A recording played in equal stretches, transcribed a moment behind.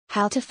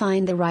How to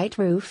find the right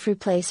roof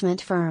replacement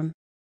firm.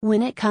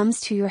 When it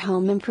comes to your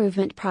home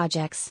improvement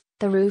projects,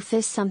 the roof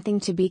is something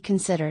to be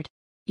considered.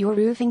 Your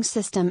roofing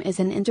system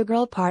is an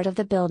integral part of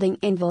the building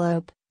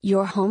envelope,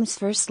 your home's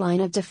first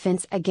line of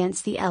defense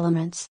against the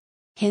elements.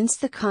 Hence,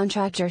 the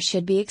contractor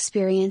should be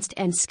experienced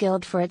and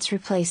skilled for its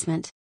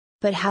replacement.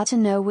 But how to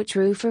know which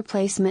roof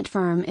replacement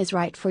firm is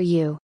right for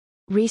you?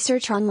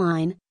 Research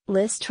online,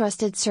 list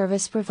trusted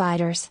service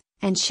providers,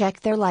 and check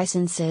their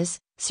licenses,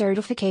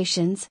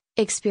 certifications,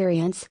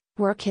 experience,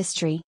 work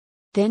history.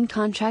 Then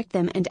contact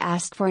them and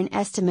ask for an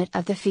estimate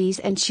of the fees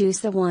and choose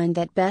the one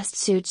that best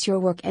suits your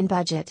work and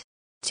budget.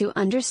 To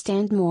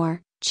understand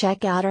more,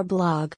 check out our blog.